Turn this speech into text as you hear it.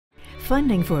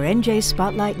Funding for NJ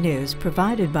Spotlight News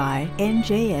provided by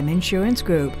NJM Insurance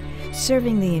Group,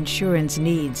 serving the insurance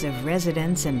needs of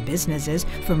residents and businesses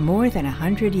for more than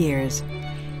 100 years.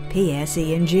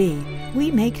 PSE&G, we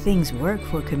make things work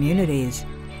for communities.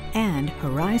 And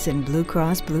Horizon Blue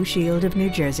Cross Blue Shield of New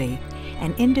Jersey,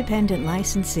 an independent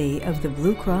licensee of the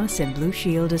Blue Cross and Blue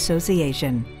Shield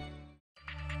Association.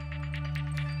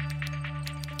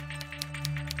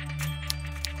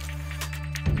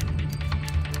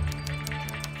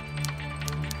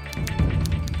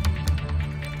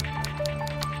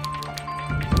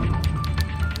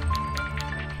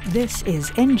 This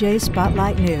is NJ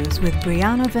Spotlight News with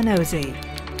Brianna Venozzi.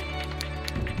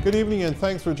 Good evening and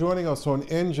thanks for joining us on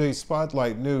NJ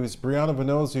Spotlight News. Brianna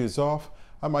Venozzi is off.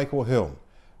 I'm Michael Hill.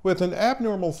 With an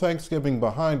abnormal Thanksgiving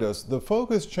behind us, the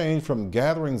focus changed from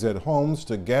gatherings at homes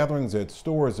to gatherings at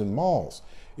stores and malls.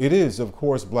 It is, of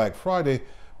course, Black Friday,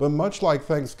 but much like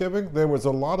Thanksgiving, there was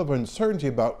a lot of uncertainty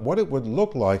about what it would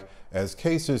look like as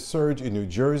cases surge in New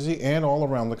Jersey and all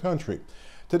around the country.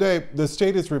 Today, the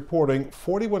state is reporting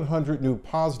 4,100 new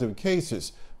positive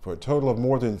cases for a total of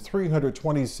more than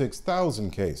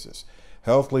 326,000 cases.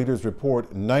 Health leaders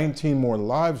report 19 more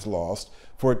lives lost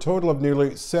for a total of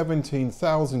nearly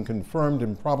 17,000 confirmed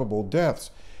and probable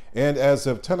deaths. And as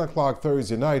of 10 o'clock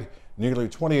Thursday night, nearly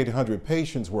 2,800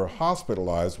 patients were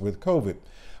hospitalized with COVID.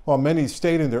 While many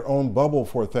stayed in their own bubble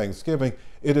for Thanksgiving,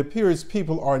 it appears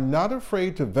people are not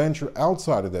afraid to venture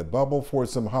outside of that bubble for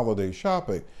some holiday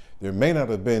shopping. There may not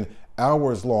have been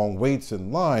hours-long waits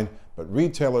in line, but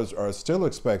retailers are still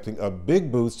expecting a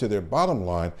big boost to their bottom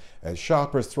line as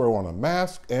shoppers throw on a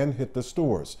mask and hit the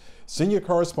stores. Senior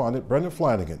correspondent Brendan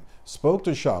Flanagan spoke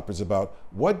to shoppers about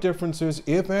what differences,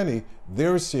 if any,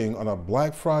 they're seeing on a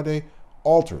Black Friday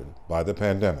altered by the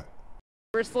pandemic.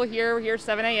 We're still here. We're here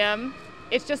 7 a.m.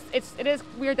 It is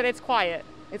weird that it's quiet.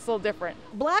 It's a little different.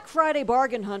 Black Friday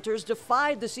bargain hunters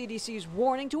defied the CDC's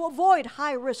warning to avoid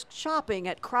high-risk shopping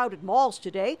at crowded malls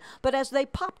today. But as they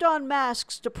popped on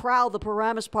masks to prowl the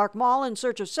Paramus Park Mall in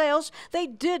search of sales, they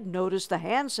did notice the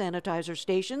hand sanitizer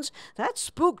stations. That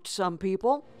spooked some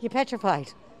people. You're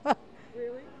petrified.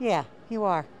 Really? Yeah, you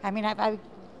are. I mean, I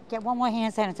get one more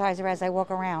hand sanitizer as I walk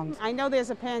around. I know there's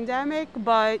a pandemic,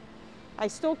 but I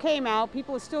still came out.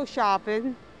 People are still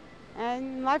shopping,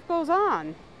 and life goes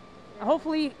on.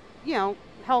 Hopefully,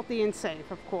 healthy and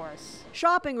safe, of course.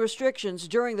 Shopping restrictions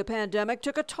during the pandemic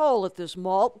took a toll at this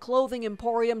mall. Clothing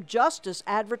emporium Justice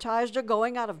advertised a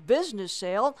going out of business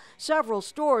sale. Several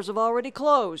stores have already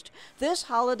closed. This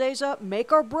holiday's a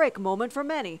make or break moment for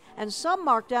many, and some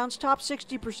markdowns top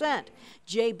 60%.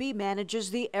 JB manages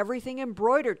the Everything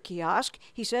Embroidered kiosk.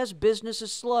 He says business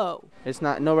is slow. It's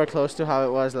not nowhere close to how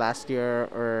it was last year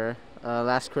or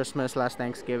last Christmas, last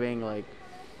Thanksgiving.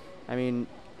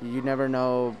 You never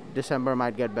know, December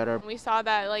might get better. We saw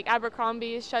that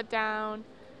Abercrombie is shut down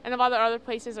and a lot of other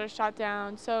places are shut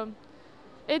down. So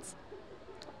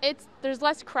there's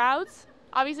less crowds,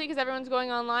 obviously, because everyone's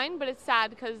going online, but it's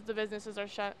sad because the businesses are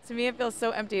shut. To me, it feels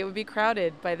so empty. It would be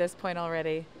crowded by this point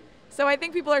already. So I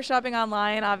think people are shopping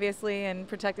online, obviously, and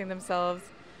protecting themselves.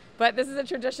 But this is a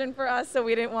tradition for us, so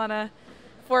we didn't want to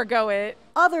forego it.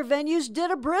 Other venues did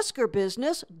a brisker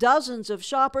business. Dozens of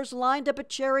shoppers lined up at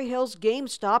Cherry Hill's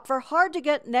GameStop for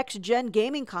hard-to-get next-gen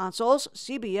gaming consoles.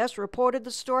 CBS reported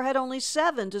the store had only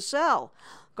 7 to sell.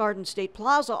 Garden State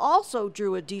Plaza also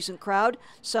drew a decent crowd,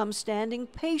 some standing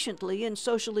patiently in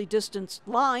socially distanced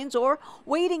lines or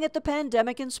waiting at the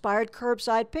pandemic-inspired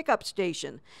curbside pickup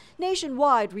station.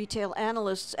 Nationwide, retail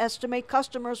analysts estimate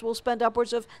customers will spend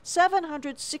upwards of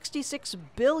 $766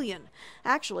 billion.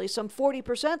 Actually, some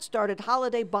 40% started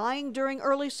holiday buying during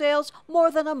early sales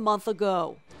more than a month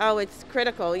ago. Oh, it's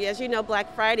critical. As you know,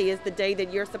 Black Friday is the day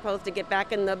that you're supposed to get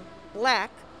back in the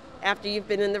black after you've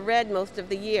been in the red most of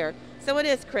the year. So it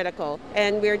is critical,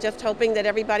 and we're just hoping that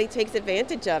everybody takes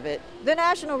advantage of it. The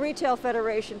National Retail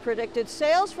Federation predicted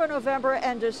sales for November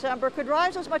and December could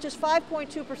rise as much as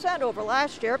 5.2% over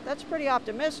last year. That's pretty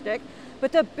optimistic,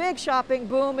 but the big shopping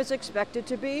boom is expected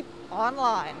to be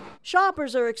online.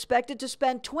 Shoppers are expected to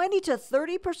spend 20 to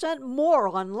 30% more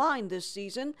online this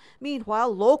season.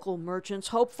 Meanwhile, local merchants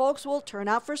hope folks will turn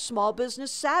out for Small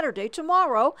Business Saturday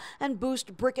tomorrow and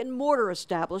boost brick-and-mortar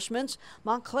establishments.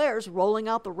 Montclair's rolling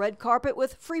out the red carpet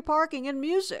with free parking and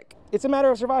music. It's a matter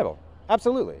of survival,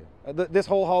 absolutely. This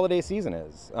whole holiday season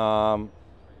is.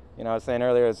 I was saying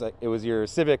earlier, it was your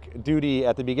civic duty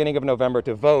at the beginning of November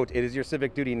to vote. It is your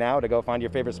civic duty now to go find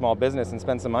your favorite small business and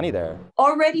spend some money there.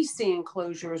 Already seeing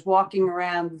closures walking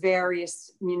around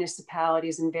various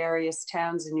municipalities and various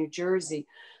towns in New Jersey.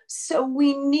 So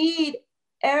we need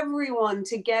everyone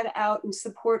to get out and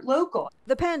support local.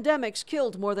 The pandemic's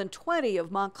killed more than 20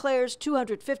 of Montclair's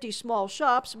 250 small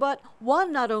shops, but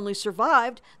one not only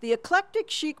survived, the eclectic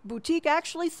chic boutique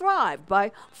actually thrived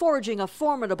by forging a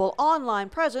formidable online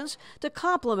presence to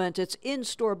complement its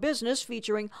in-store business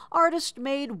featuring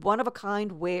artist-made,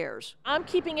 one-of-a-kind wares. I'm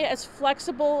keeping it as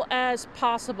flexible as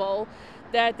possible,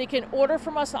 that they can order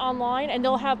from us online and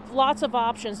they'll have lots of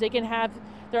options. They can have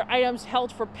their items held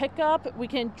for pickup. We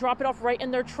can drop it off right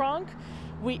in their trunk.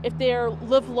 If they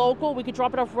live local, we could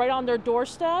drop it off right on their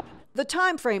doorstep. The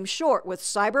time frame's short with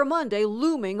Cyber Monday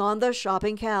looming on the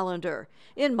shopping calendar.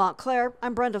 In Montclair,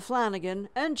 I'm Brenda Flanagan,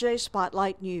 NJ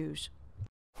Spotlight News.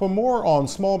 For more on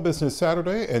Small Business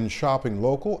Saturday and shopping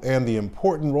local and the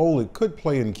important role it could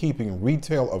play in keeping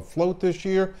retail afloat this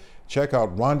year, check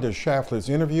out Rhonda Schaffler's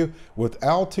interview with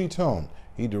Al Titone.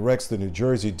 He directs the New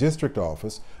Jersey District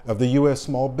Office of the U.S.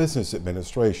 Small Business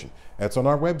Administration. That's on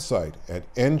our website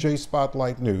at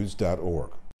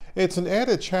njspotlightnews.org. It's an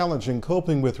added challenge in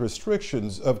coping with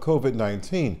restrictions of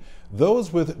COVID-19.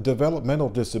 Those with developmental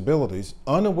disabilities,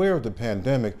 unaware of the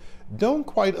pandemic, don't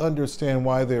quite understand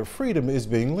why their freedom is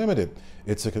being limited.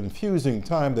 It's a confusing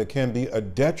time that can be a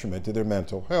detriment to their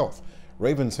mental health.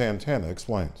 Raven Santana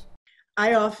explains.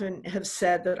 I often have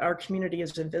said that our community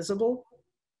is invisible,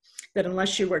 that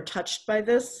unless you were touched by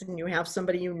this and you have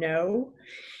somebody you know,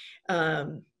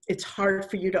 it's hard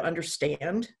for you to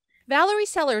understand. Valerie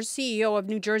Sellers, CEO of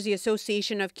New Jersey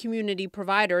Association of Community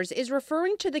Providers, is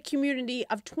referring to the community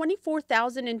of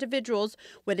 24,000 individuals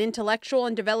with intellectual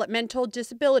and developmental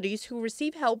disabilities who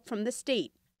receive help from the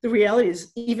state. The reality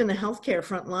is even the healthcare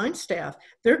frontline staff,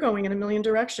 they're going in a million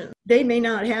directions. They may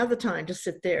not have the time to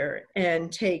sit there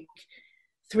and take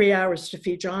 3 hours to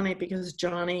feed Johnny because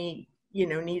Johnny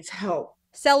needs help.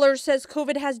 Sellers says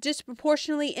COVID has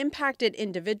disproportionately impacted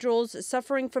individuals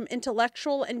suffering from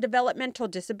intellectual and developmental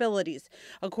disabilities.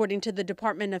 According to the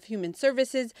Department of Human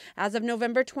Services, as of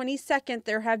November 22nd,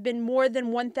 there have been more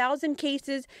than 1,000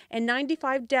 cases and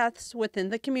 95 deaths within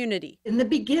the community. In the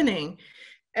beginning,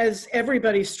 as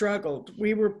everybody struggled,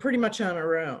 we were pretty much on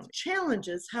our own. Challenge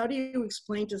is, how do you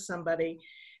explain to somebody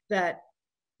that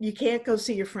you can't go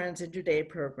see your friends in your day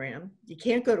program, you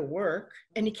can't go to work,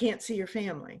 and you can't see your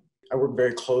family? I work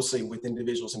very closely with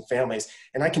individuals and families,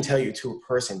 and I can tell you to a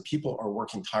person, people are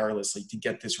working tirelessly to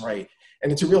get this right.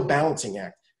 And it's a real balancing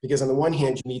act, because on the one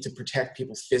hand, you need to protect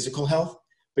people's physical health,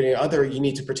 but on the other, you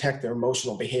need to protect their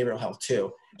emotional, behavioral health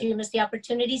too. Do you miss the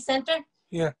Opportunity Center?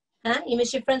 Yeah. Huh? You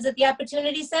miss your friends at the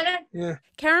Opportunity Center? Yeah.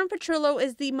 Karen Petrillo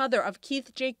is the mother of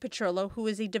Keith Jake Petrillo, who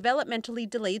is a developmentally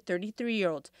delayed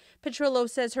 33-year-old. Petrillo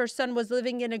says her son was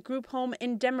living in a group home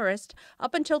in Demarest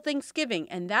up until Thanksgiving,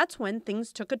 and that's when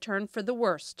things took a turn for the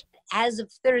worst. As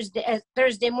of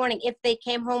Thursday morning, if they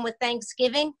came home with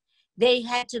Thanksgiving, they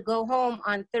had to go home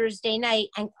on Thursday night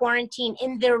and quarantine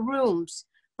in their rooms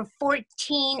for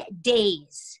 14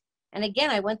 days. And again,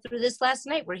 I went through this last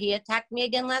night where he attacked me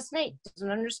again last night. Doesn't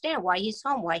understand why he's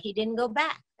home, why he didn't go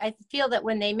back. I feel that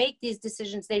when they make these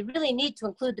decisions, they really need to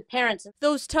include the parents.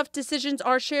 Those tough decisions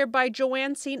are shared by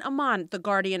Joanne St. Amand, the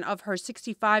guardian of her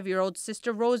 65-year-old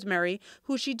sister Rosemary,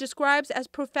 who she describes as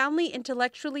profoundly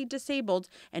intellectually disabled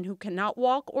and who cannot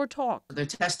walk or talk. The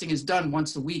testing is done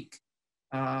once a week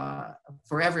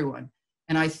for everyone.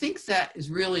 And I think that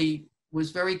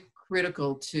was very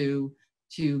critical to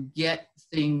get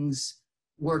things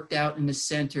worked out in the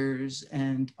centers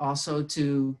and also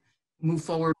to move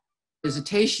forward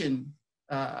visitation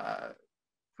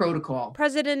protocol.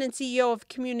 President and CEO of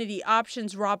Community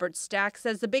Options, Robert Stack,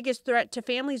 says the biggest threat to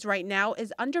families right now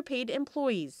is underpaid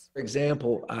employees. For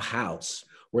example, a house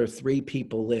where 3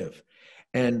 people live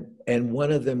and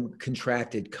one of them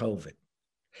contracted COVID.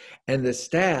 And the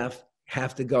staff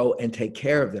have to go and take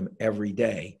care of them every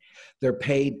day. They're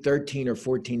paid $13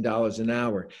 or $14 an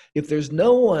hour. If there's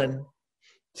no one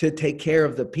to take care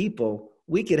of the people,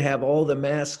 we could have all the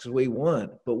masks we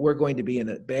want, but we're going to be in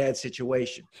a bad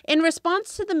situation. In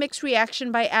response to the mixed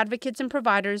reaction by advocates and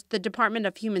providers, the Department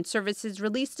of Human Services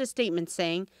released a statement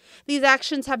saying, "These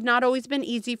actions have not always been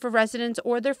easy for residents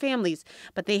or their families,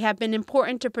 but they have been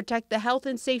important to protect the health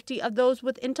and safety of those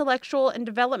with intellectual and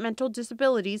developmental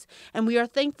disabilities, and we are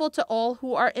thankful to all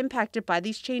who are impacted by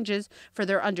these changes for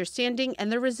their understanding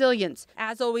and their resilience.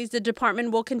 As always, the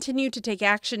department will continue to take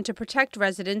action to protect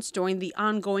residents during the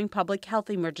ongoing public health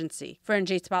emergency." For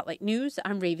NJ Spotlight News,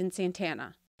 I'm Raven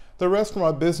Santana. The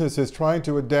restaurant business is trying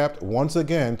to adapt once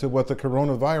again to what the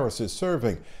coronavirus is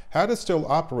serving. How to still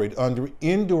operate under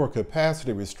indoor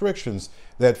capacity restrictions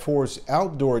that force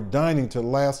outdoor dining to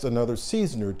last another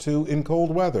season or two in cold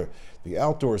weather. The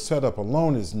outdoor setup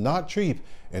alone is not cheap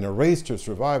in a race to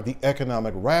survive the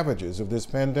economic ravages of this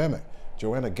pandemic.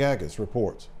 Joanna Gagas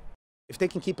reports. If they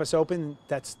can keep us open,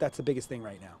 that's the biggest thing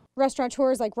right now.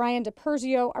 Restaurateurs like Ryan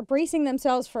DiPerzio are bracing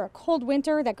themselves for a cold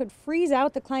winter that could freeze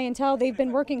out the clientele they've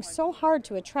been working so hard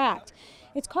to attract.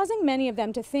 It's causing many of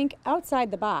them to think outside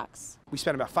the box. We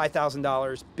spent about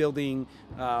 $5,000 building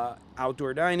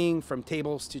outdoor dining, from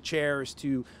tables to chairs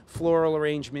to floral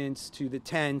arrangements to the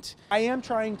tent. I am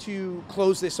trying to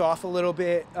close this off a little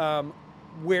bit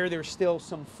where there's still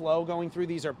some flow going through.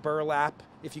 These are burlap,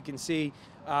 if you can see.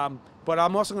 But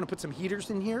I'm also going to put some heaters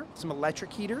in here, some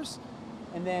electric heaters.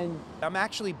 And then I'm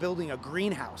actually building a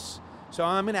greenhouse. So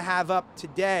I'm going to have up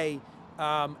today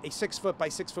a 6-foot by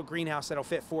 6-foot greenhouse that'll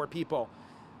fit 4 people.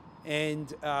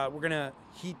 And we're going to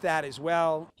heat that as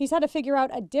well. He's had to figure out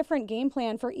a different game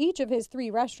plan for each of his 3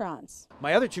 restaurants.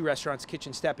 My other 2 restaurants,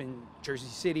 Kitchen Step in Jersey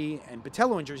City and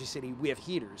Batello in Jersey City, we have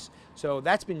heaters. So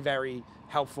that's been very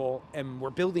helpful. And we're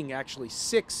building actually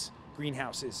 6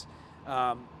 greenhouses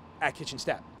at Kitchen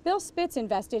Step. Bill Spitz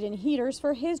invested in heaters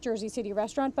for his Jersey City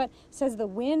restaurant, but says the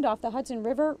wind off the Hudson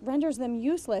River renders them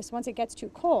useless once it gets too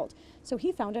cold. So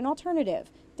he found an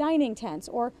alternative, dining tents,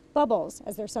 or bubbles,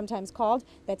 as they're sometimes called,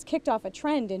 that's kicked off a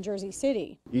trend in Jersey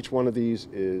City. Each one of these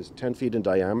is 10 feet in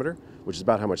diameter, which is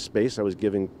about how much space I was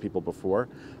giving people before.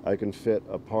 I can fit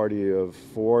a party of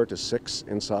 4 to 6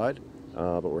 inside.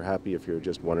 But we're happy if you're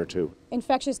just 1 or 2.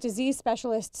 Infectious disease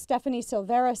specialist Stephanie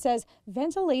Silvera says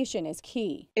ventilation is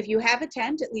key. If you have a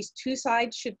tent, at least 2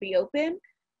 sides should be open.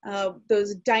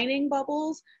 Those dining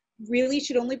bubbles really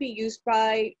should only be used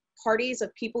by parties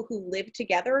of people who live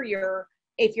together.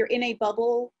 If you're in a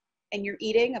bubble and you're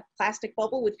eating a plastic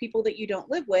bubble with people that you don't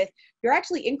live with, you're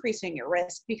actually increasing your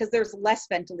risk because there's less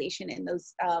ventilation in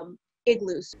those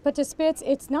igloos. But to Spitz,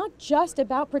 it's not just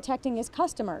about protecting his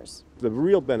customers. The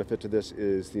real benefit to this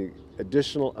is the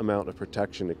additional amount of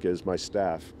protection it gives my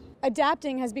staff.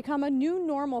 Adapting has become a new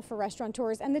normal for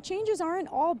restaurateurs, and the changes aren't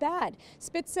all bad.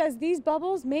 Spitz says these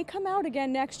bubbles may come out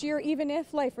again next year, even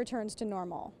if life returns to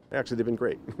normal. Actually, they've been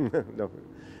great. No,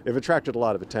 they've attracted a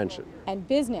lot of attention. And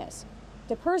business.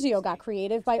 DiPerzio got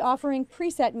creative by offering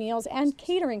preset meals and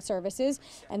catering services,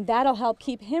 and that'll help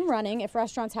keep him running if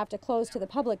restaurants have to close to the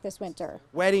public this winter.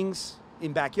 Weddings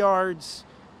in backyards,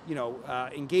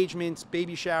 engagements,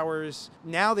 baby showers.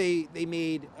 Now they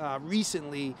made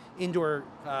recently indoor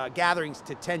gatherings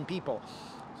to 10 people.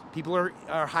 People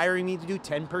are hiring me to do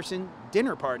 10-person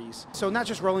dinner parties. So not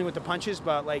just rolling with the punches,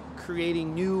 but like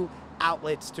creating new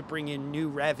outlets to bring in new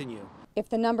revenue. If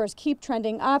the numbers keep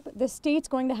trending up, the state's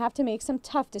going to have to make some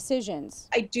tough decisions.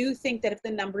 I do think that if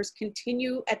the numbers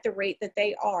continue at the rate that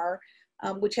they are,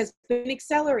 which has been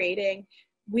accelerating,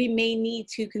 we may need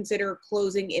to consider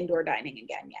closing indoor dining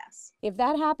again, yes. If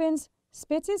that happens,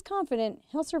 Spitz is confident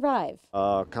he'll survive.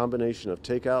 A combination of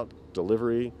takeout,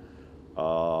 delivery,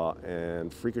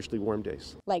 and freakishly warm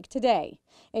days. Like today.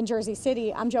 In Jersey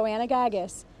City, I'm Joanna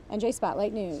Gagas, NJ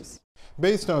Spotlight News.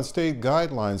 Based on state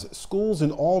guidelines, schools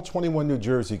in all 21 New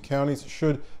Jersey counties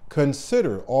should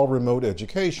consider all remote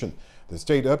education. The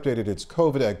state updated its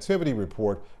COVID activity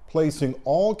report, placing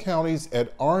all counties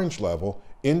at orange level,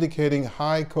 indicating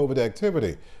high COVID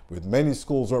activity. With many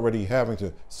schools already having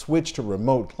to switch to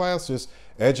remote classes,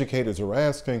 educators are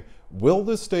asking, will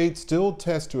the state still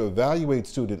test to evaluate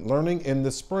student learning in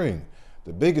the spring?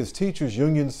 The biggest teachers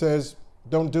union says,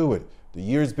 don't do it. The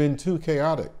year's been too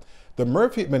chaotic. The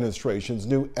Murphy administration's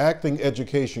new acting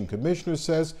education commissioner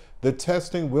says the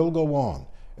testing will go on.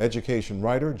 Education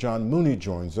writer John Mooney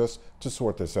joins us to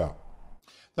sort this out.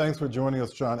 Thanks for joining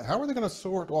us, John. How are they going to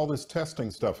sort all this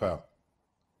testing stuff out?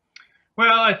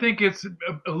 Well, I think it's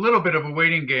a little bit of a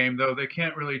waiting game, though. They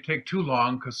can't really take too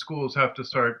long because schools have to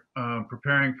start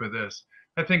preparing for this.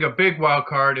 I think a big wild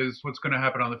card is what's going to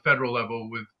happen on the federal level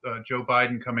with Joe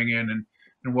Biden coming in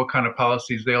and what kind of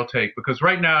policies they'll take. Because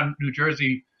right now, New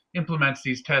Jersey implements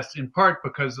these tests in part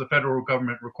because the federal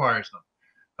government requires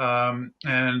them.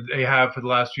 And they have for the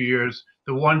last few years.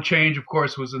 The one change, of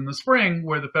course, was in the spring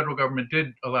where the federal government did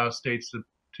allow states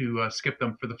to skip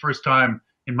them for the first time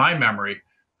in my memory,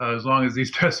 as long as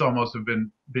these tests almost have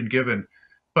been given.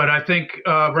 But I think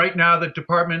right now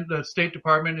the State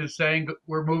Department is saying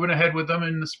we're moving ahead with them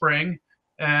in the spring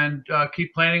and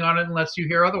keep planning on it unless you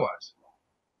hear otherwise.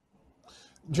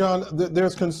 John,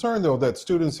 there's concern, though, that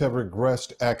students have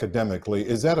regressed academically.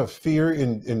 Is that a fear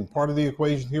in part of the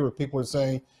equation here where people are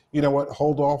saying, you know what,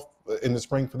 hold off in the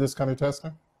spring for this kind of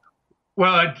testing?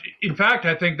 Well, in fact,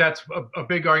 I think that's a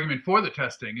big argument for the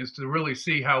testing, is to really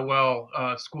see how well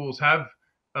schools have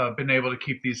been able to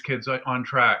keep these kids on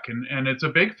track, and it's a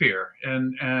big fear.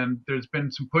 And there's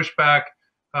been some pushback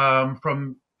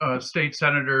from State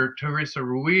Senator Teresa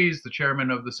Ruiz, the chairman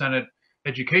of the Senate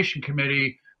Education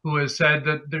Committee, who has said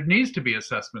that there needs to be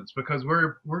assessments, because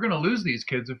we're going to lose these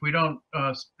kids if we don't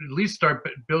at least start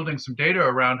building some data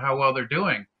around how well they're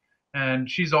doing.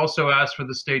 And she's also asked for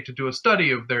the state to do a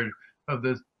study of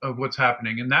what's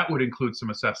happening, and that would include some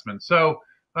assessments. So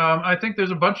I think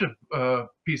there's a bunch of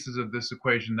pieces of this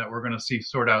equation that we're going to see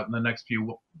sort out in the next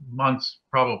few months,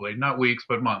 probably not weeks,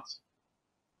 but months.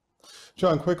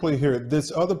 John, quickly here,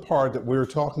 this other part that we're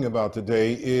talking about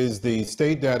today is the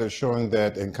state data showing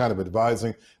that, and kind of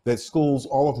advising that schools,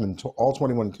 all of them, all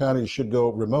 21 counties, should go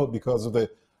remote because of the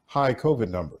high COVID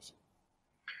numbers.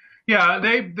 Yeah,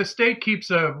 the state keeps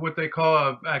what they call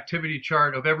a activity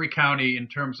chart of every county in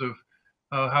terms of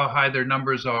how high their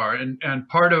numbers are, and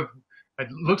part of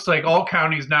it looks like all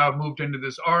counties now have moved into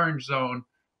this orange zone,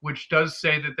 which does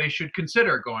say that they should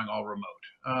consider going all remote.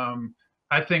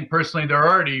 I think personally they're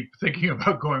already thinking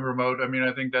about going remote. I mean,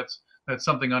 I think that's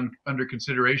something under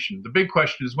consideration. The big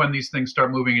question is when these things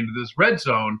start moving into this red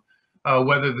zone,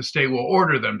 whether the state will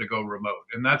order them to go remote,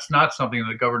 and that's not something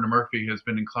that Governor Murphy has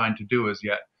been inclined to do as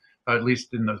yet. At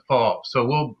least in the fall. So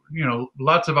we'll,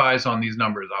 lots of eyes on these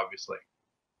numbers, obviously.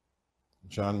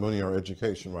 John Mooney, our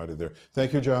education writer there.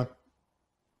 Thank you, John.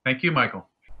 Thank you, Michael.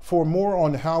 For more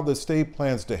on how the state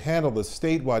plans to handle the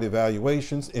statewide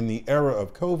evaluations in the era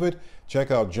of COVID,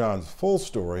 check out John's full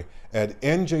story at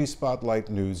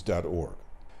njspotlightnews.org.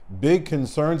 Big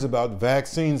concerns about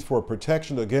vaccines for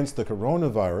protection against the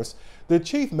coronavirus. The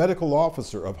chief medical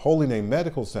officer of Holy Name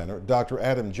Medical Center, Dr.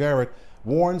 Adam Jarrett,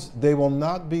 warns they will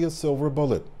not be a silver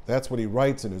bullet. That's what he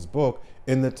writes in his book,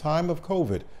 In the Time of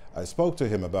COVID. I spoke to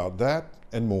him about that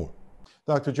and more.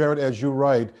 Dr. Jarrett, as you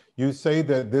write, you say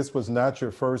that this was not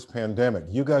your first pandemic.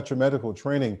 You got your medical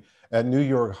training at New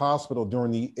York Hospital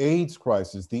during the AIDS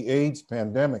crisis, the AIDS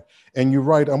pandemic. And you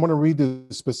write, I want to read the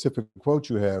specific quote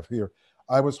you have here.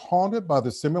 I was haunted by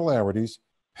the similarities,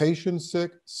 patients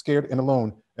sick, scared, and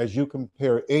alone as you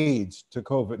compare AIDS to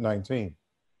COVID-19.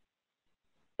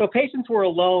 So patients were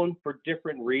alone for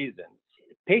different reasons.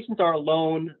 Patients are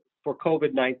alone for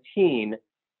COVID-19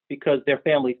 because their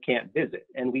families can't visit.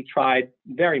 And we tried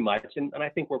very much, and I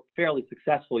think we're fairly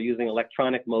successful using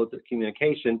electronic modes of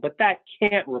communication, but that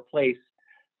can't replace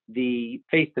the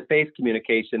face-to-face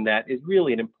communication that is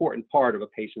really an important part of a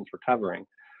patient's recovering.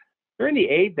 During the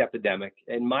AIDS epidemic,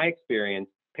 in my experience,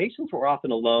 patients were often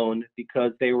alone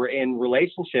because they were in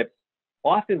relationships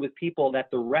often with people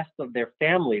that the rest of their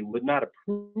family would not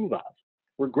approve of.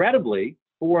 Regrettably,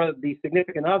 for the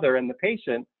significant other and the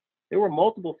patient, there were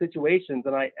multiple situations,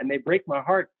 and they break my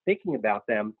heart thinking about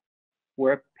them,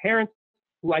 where parents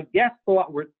who I guess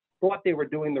thought they were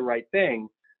doing the right thing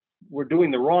were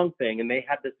doing the wrong thing, and they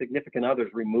had the significant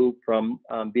others removed from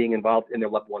being involved in their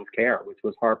loved one's care, which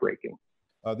was heartbreaking.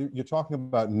 You're talking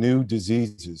about new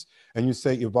diseases, and you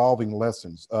say evolving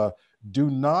lessons. Do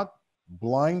not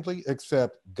blindly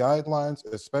accept guidelines,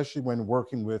 especially when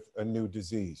working with a new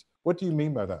disease. What do you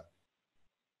mean by that?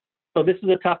 So this is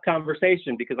a tough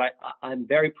conversation because I'm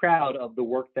very proud of the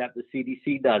work that the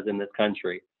CDC does in this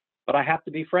country. But I have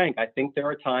to be frank, I think there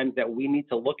are times that we need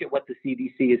to look at what the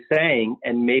CDC is saying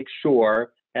and make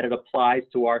sure that it applies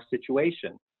to our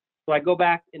situation. So I go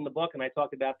back in the book and I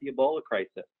talk about the Ebola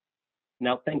crisis.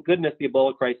 Now, thank goodness the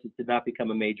Ebola crisis did not become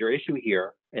a major issue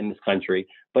here in this country.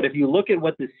 But if you look at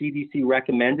what the CDC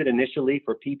recommended initially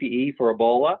for PPE for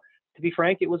Ebola, to be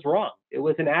frank, it was wrong. It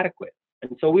was inadequate.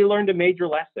 And so we learned a major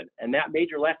lesson. And that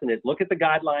major lesson is look at the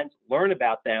guidelines, learn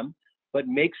about them, but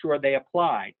make sure they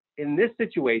apply. In this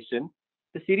situation,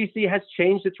 the CDC has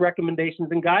changed its recommendations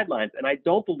and guidelines. And I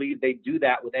don't believe they do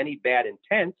that with any bad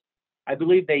intent. I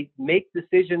believe they make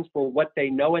decisions for what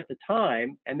they know at the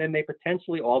time, and then they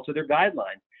potentially alter their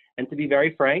guidelines. And to be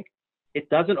very frank, it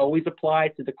doesn't always apply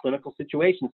to the clinical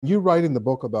situation. You write in the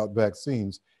book about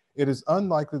vaccines. It is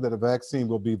unlikely that a vaccine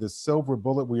will be the silver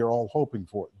bullet we are all hoping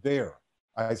for. There,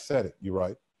 I said it, you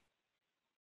write.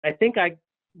 I think I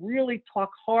really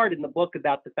talk hard in the book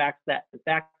about the fact that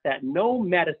no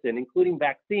medicine, including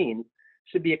vaccines,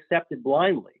 should be accepted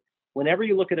blindly. Whenever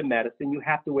you look at a medicine, you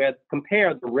have to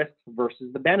compare the risks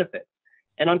versus the benefits.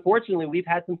 And unfortunately, we've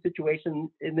had some situations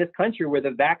in this country where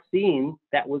the vaccine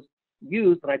that was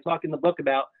used, and I talk in the book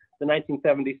about the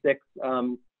 1976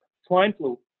 swine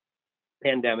flu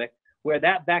pandemic, where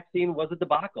that vaccine was a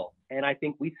debacle. And I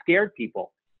think we scared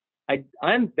people.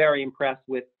 I'm very impressed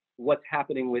with what's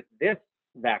happening with this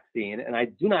vaccine, and I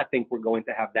do not think we're going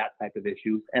to have that type of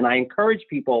issues. And I encourage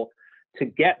people to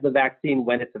get the vaccine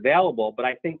when it's available. But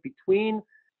I think between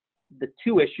the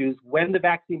two issues, when the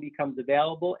vaccine becomes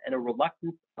available and a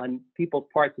reluctance on people's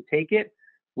part to take it,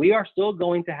 we are still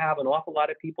going to have an awful lot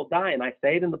of people die. And I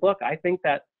say it in the book, I think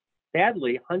that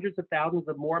sadly, hundreds of thousands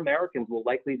of more Americans will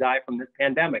likely die from this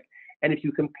pandemic. And if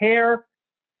you compare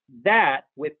that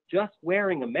with just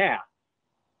wearing a mask,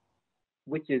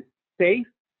 which is safe,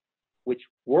 which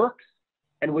works,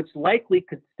 and which likely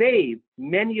could save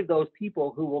many of those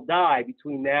people who will die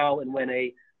between now and when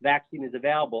a vaccine is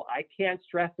available, I can't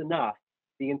stress enough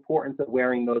the importance of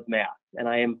wearing those masks. And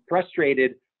I am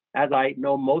frustrated, as I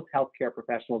know most healthcare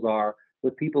professionals are,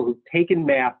 with people who've taken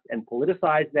masks and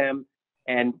politicized them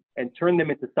and turned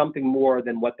them into something more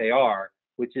than what they are,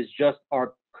 which is just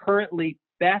our currently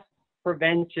best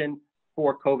prevention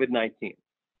for COVID-19.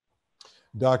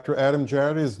 Dr. Adam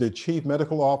Jarrett is the Chief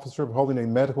Medical Officer of Holding a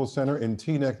Medical Center in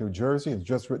Teaneck, New Jersey. He's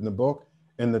just written the book,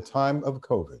 In the Time of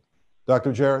COVID.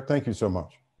 Dr. Jarrett, thank you so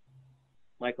much.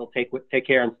 Michael, take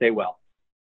care and stay well.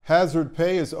 Hazard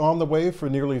pay is on the way for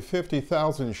nearly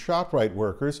 50,000 ShopRite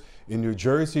workers in New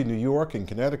Jersey, New York, and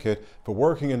Connecticut for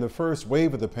working in the first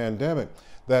wave of the pandemic.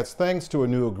 That's thanks to a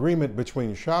new agreement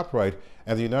between ShopRite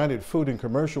and the United Food and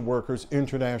Commercial Workers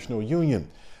International Union.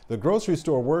 The grocery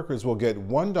store workers will get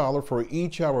 $1 for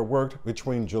each hour worked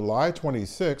between July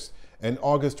 26th and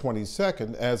August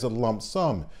 22nd as a lump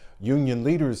sum. Union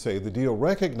leaders say the deal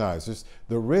recognizes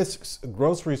the risks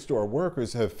grocery store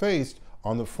workers have faced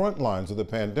on the front lines of the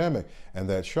pandemic, and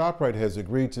that ShopRite has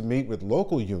agreed to meet with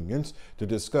local unions to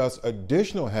discuss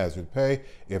additional hazard pay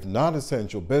if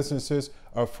non-essential businesses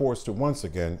are forced to once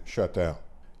again shut down.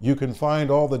 You can find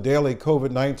all the daily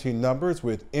COVID-19 numbers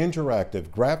with interactive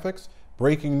graphics,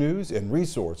 breaking news, and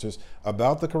resources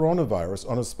about the coronavirus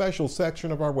on a special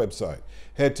section of our website.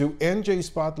 Head to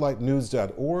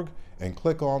njspotlightnews.org and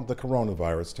click on the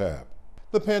coronavirus tab.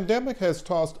 The pandemic has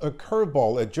tossed a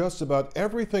curveball at just about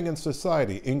everything in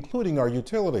society, including our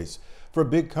utilities. For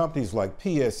big companies like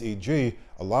PSEG,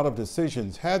 a lot of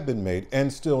decisions have been made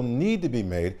and still need to be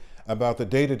made about the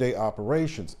day-to-day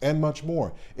operations and much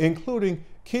more, including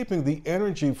keeping the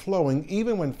energy flowing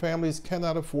even when families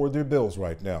cannot afford their bills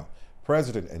right now.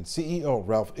 President and CEO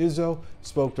Ralph Izzo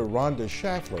spoke to Rhonda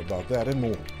Schaffler about that and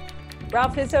more.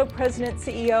 Ralph Izzo, President,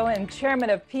 CEO, and Chairman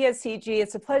of PSEG.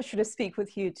 It's a pleasure to speak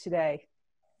with you today.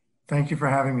 Thank you for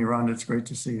having me, Rhonda. It's great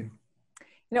to see you.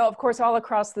 You know, of course, all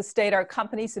across the state, our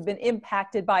companies have been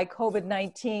impacted by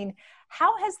COVID-19.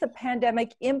 How has the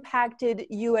pandemic impacted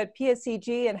you at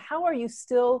PSEG, and how are you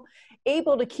still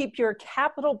able to keep your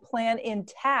capital plan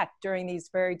intact during these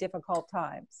very difficult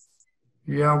times?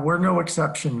 Yeah, we're no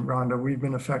exception, Rhonda. We've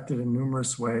been affected in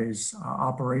numerous ways.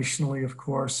 Operationally, of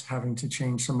course, having to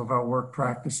change some of our work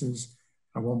practices.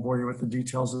 I won't bore you with the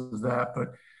details of that,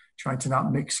 but trying to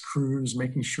not mix crews,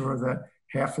 making sure that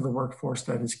half of the workforce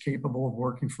that is capable of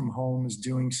working from home is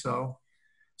doing so.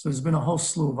 So there's been a whole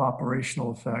slew of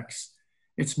operational effects.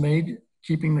 It's made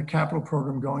keeping the capital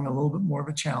program going a little bit more of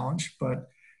a challenge, but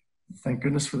thank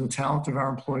goodness for the talent of our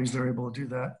employees, they're able to do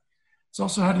that. It's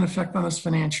also had an effect on us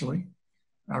financially.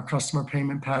 Our customer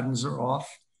payment patterns are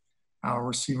off. Our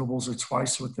receivables are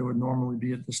twice what they would normally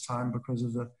be at this time because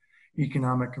of the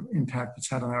economic impact it's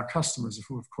had on our customers,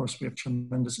 who of course we have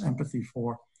tremendous empathy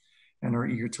for and are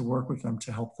eager to work with them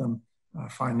to help them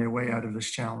find their way out of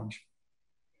this challenge.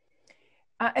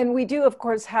 And we do, of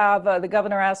course, have the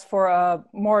governor asked for a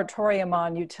moratorium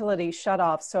on utility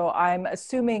shutoff. So I'm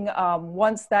assuming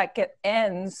once that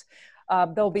ends,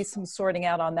 there'll be some sorting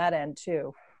out on that end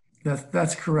too.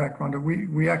 That's correct, Rhonda.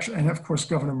 We actually, and of course,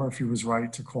 Governor Murphy was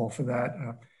right to call for that.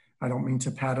 I don't mean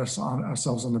to pat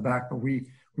ourselves on the back, but we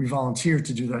volunteered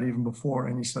to do that even before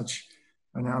any such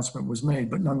announcement was made.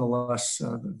 But nonetheless,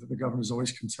 the governor is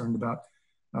always concerned about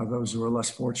those who are less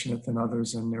fortunate than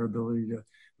others and their ability to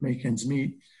make ends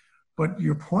meet. But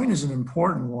your point is an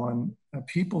important one.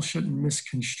 People shouldn't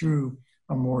misconstrue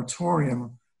a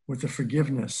moratorium with the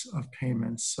forgiveness of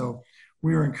payments. So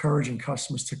we are encouraging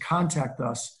customers to contact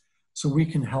us so we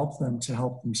can help them to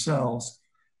help themselves.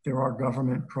 There are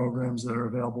government programs that are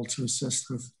available to assist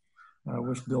with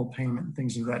bill payment and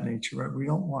things of that nature. Right? We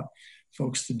don't want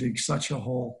folks to dig such a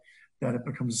hole that it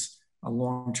becomes a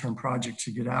long-term project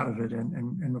to get out of it.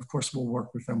 And of course, we'll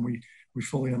work with them. We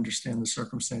fully understand the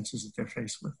circumstances that they're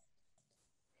faced with.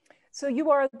 So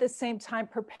you are at the same time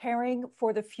preparing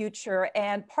for the future,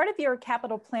 and part of your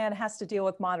capital plan has to deal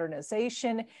with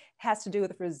modernization, has to do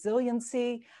with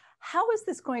resiliency. How is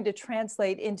this going to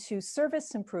translate into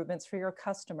service improvements for your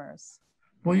customers?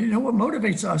 Well, you know, what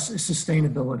motivates us is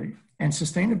sustainability. And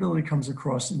sustainability comes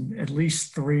across in at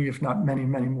least 3, if not many,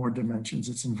 many more dimensions.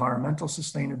 It's environmental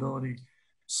sustainability,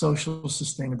 social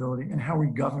sustainability, and how we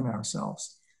govern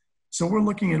ourselves. So we're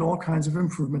looking at all kinds of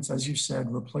improvements, as you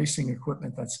said, replacing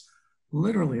equipment that's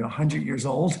literally 100 years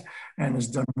old and has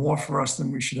done more for us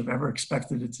than we should have ever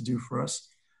expected it to do for us,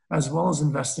 as well as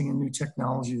investing in new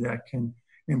technology that can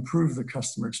improve the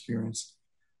customer experience.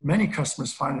 Many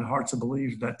customers find it hard to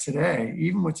believe that today,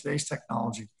 even with today's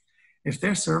technology, if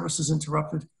their service is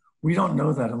interrupted, we don't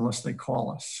know that unless they call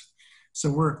us.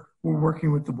 So we're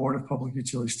working with the Board of Public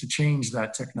Utilities to change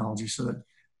that technology so that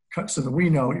we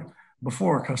know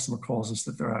before a customer calls us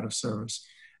that they're out of service.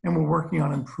 And we're working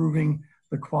on improving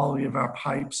the quality of our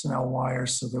pipes and our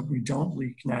wires so that we don't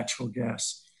leak natural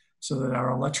gas, so that our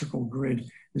electrical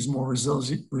grid is more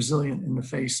resilient in the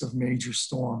face of major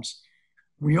storms.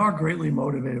 We are greatly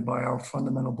motivated by our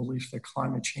fundamental belief that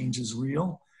climate change is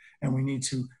real, and we need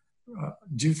to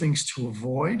do things to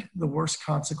avoid the worst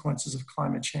consequences of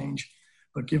climate change.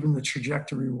 But given the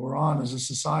trajectory we're on as a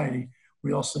society,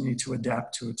 we also need to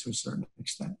adapt to it to a certain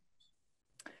extent.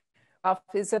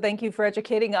 So thank you for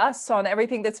educating us on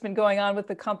everything that's been going on with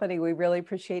the company. We really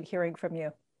appreciate hearing from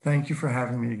you. Thank you for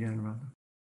having me again, Rhonda.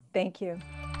 Thank you.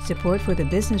 Support for the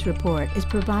Business Report is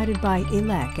provided by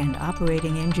ELEC and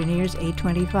Operating Engineers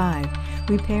 825,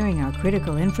 repairing our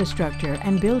critical infrastructure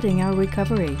and building our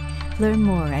recovery. Learn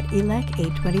more at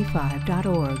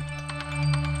elec825.org.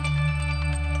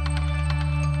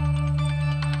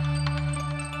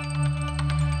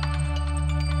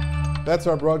 That's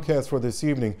our broadcast for this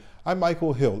evening. I'm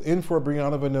Michael Hill, in for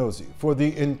Brianna Venozzi. For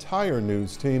the entire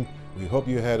news team, we hope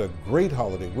you had a great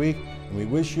holiday week, and we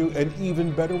wish you an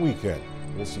even better weekend.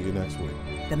 We'll see you next week.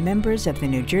 The members of the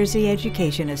New Jersey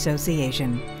Education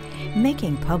Association,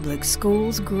 making public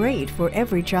schools great for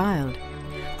every child.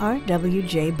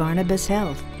 RWJ Barnabas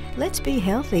Health, let's be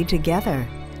healthy together.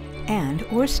 And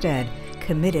Ørsted,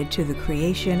 committed to the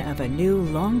creation of a new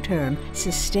long-term,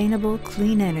 sustainable,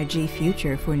 clean energy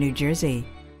future for New Jersey.